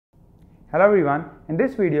Hello everyone, in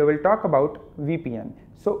this video we'll talk about VPN.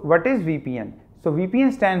 So what is VPN? So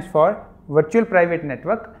VPN stands for Virtual Private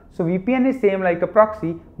Network. So VPN is same like a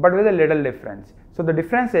proxy but with a little difference. So the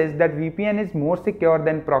difference is that VPN is more secure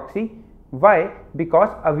than proxy. Why?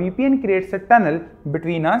 Because a VPN creates a tunnel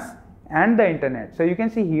between us and the internet. So you can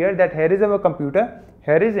see here that here is our computer,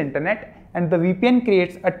 here is internet, and the VPN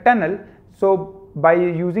creates a tunnel. So by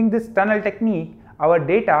using this tunnel technique, our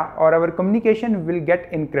data or our communication will get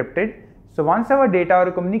encrypted. So once our data or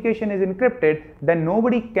communication is encrypted, then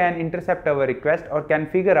nobody can intercept our request or can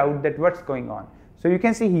figure out that what's going on. So you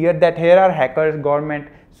can see here that here are hackers, government,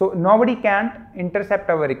 so nobody can intercept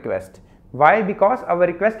our request. Why? Because our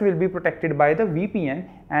request will be protected by the VPN,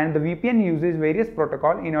 and the VPN uses various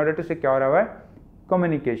protocol in order to secure our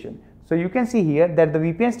communication. So you can see here that the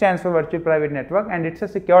VPN stands for Virtual Private Network, and it's a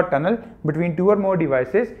secure tunnel between two or more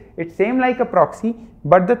devices. It's same like a proxy,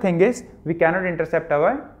 but the thing is we cannot intercept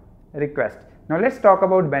our request. Now let's talk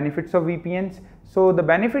about benefits of VPNs. So the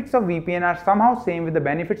benefits of VPN are somehow same with the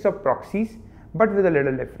benefits of proxies, but with a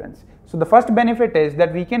little difference. So the first benefit is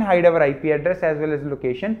that we can hide our IP address as well as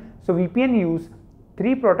location. So VPN use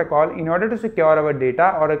three protocol in order to secure our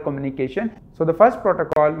data or a communication. So the first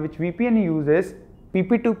protocol which VPN uses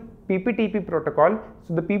PPTP protocol.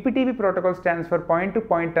 So the PPTP protocol stands for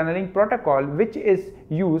point-to-point tunneling protocol, which is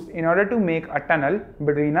used in order to make a tunnel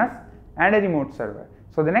between us and a remote server.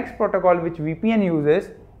 So the next protocol which VPN uses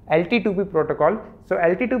LT2P protocol. So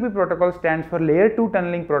LT2P protocol stands for layer 2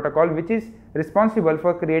 tunneling protocol, which is responsible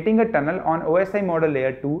for creating a tunnel on OSI model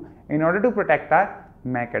layer 2 in order to protect our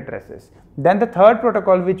MAC addresses. Then the third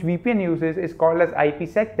protocol which VPN uses is called as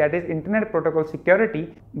IPsec, that is Internet Protocol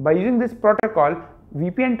Security. By using this protocol,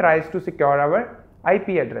 VPN tries to secure our IP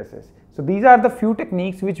addresses. So these are the few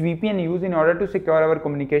techniques which VPN use in order to secure our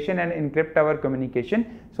communication and encrypt our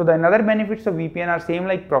communication. So the another benefits of VPN are same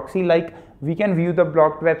like proxy, like we can view the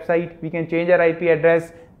blocked website, we can change our IP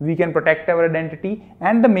address, we can protect our identity,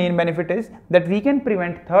 and the main benefit is that we can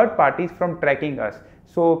prevent third parties from tracking us.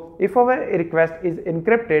 So if our request is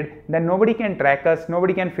encrypted, then nobody can track us,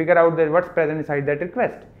 nobody can figure out that what's present inside that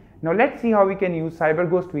request. Now let's see how we can use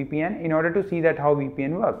CyberGhost VPN in order to see that how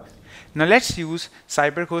VPN works. Now let's use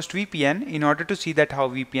CyberGhost VPN in order to see that how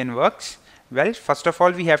VPN works. Well, first of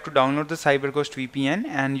all, we have to download the CyberGhost VPN,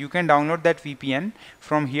 and you can download that VPN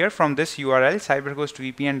from here, from this URL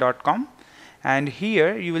cyberghostvpn.com, and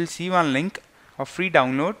here you will see one link of free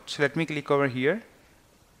download. So let me click over here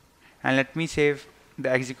and let me save the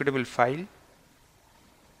executable file.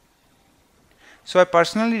 So I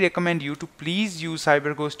personally recommend you to please use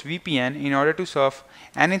CyberGhost VPN in order to surf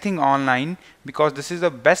anything online, because this is the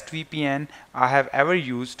best VPN I have ever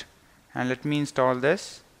used. And let me install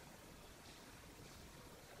this.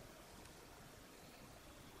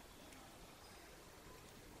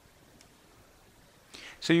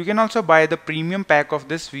 So you can also buy the premium pack of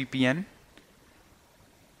this VPN,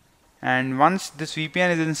 and once this VPN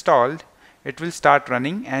is installed, it will start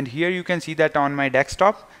running, and here you can see that on my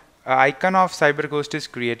desktop icon of CyberGhost is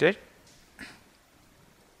created.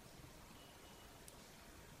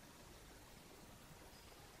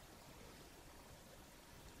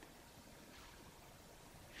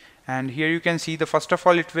 And here you can see the first of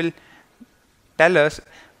all it will tell us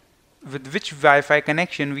with which Wi-Fi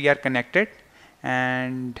connection we are connected,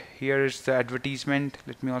 and here is the advertisement.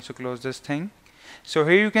 Let me also close this thing. So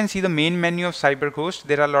here you can see the main menu of CyberGhost.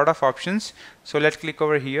 There are a lot of options. So let's click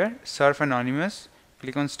over here, Surf Anonymous.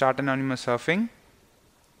 Click on Start Anonymous Surfing,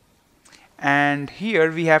 and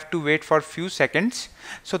here we have to wait for few seconds.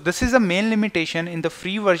 So this is the main limitation in the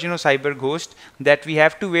free version of CyberGhost, that we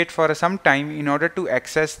have to wait for some time in order to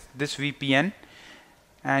access this VPN.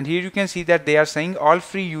 And here you can see that they are saying all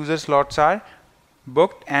free user slots are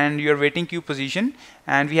booked and your waiting queue position,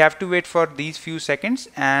 and we have to wait for these few seconds,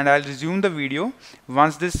 and I'll resume the video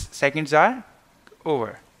once these seconds are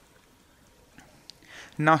over.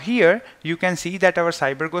 Now here you can see that our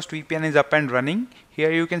CyberGhost VPN is up and running.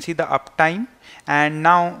 Here you can see the uptime, and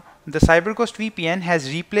now the CyberGhost VPN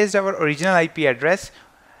has replaced our original IP address,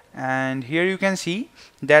 and here you can see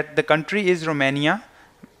that the country is Romania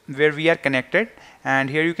where we are connected, and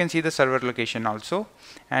here you can see the server location also.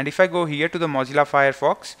 And if I go here to the Mozilla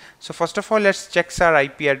Firefox, so first of all let's check our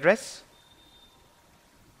IP address.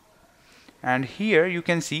 And here you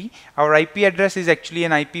can see our IP address is actually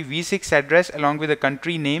an IPv6 address along with the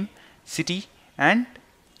country name, city, and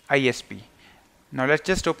ISP. Now let's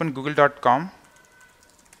just open google.com.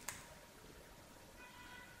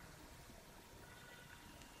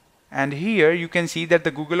 And here you can see that the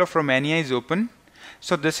Google of Romania is open.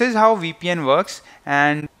 So this is how VPN works,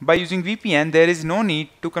 and by using VPN there is no need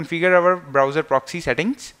to configure our browser proxy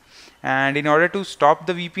settings. And in order to stop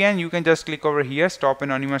the VPN, you can just click over here, stop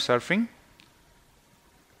anonymous surfing.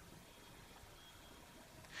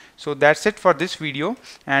 So that's it for this video,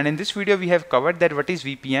 and in this video we have covered that what is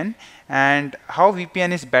VPN and how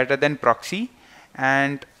VPN is better than proxy,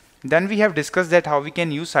 and then we have discussed that how we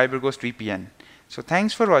can use CyberGhost VPN. So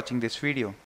thanks for watching this video.